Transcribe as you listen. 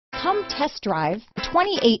Come test drive the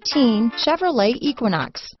 2018 Chevrolet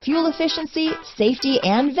Equinox. Fuel efficiency, safety,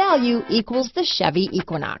 and value equals the Chevy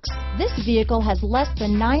Equinox. This vehicle has less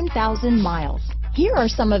than 9,000 miles. Here are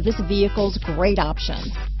some of this vehicle's great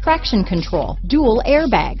options: traction control, dual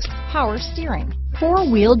airbags, power steering,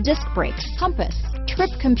 four-wheel disc brakes, compass,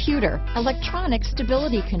 trip computer, electronic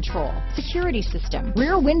stability control, security system,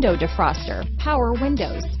 rear window defroster, power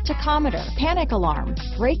windows, tachometer, panic alarm,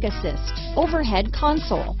 brake assist, overhead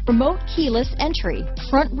console, remote keyless entry,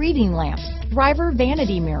 front reading lamps, driver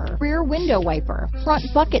vanity mirror, rear window wiper, front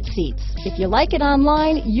bucket seats. If you like it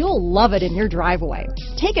online, you'll love it in your driveway.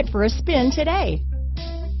 Take it for a spin today.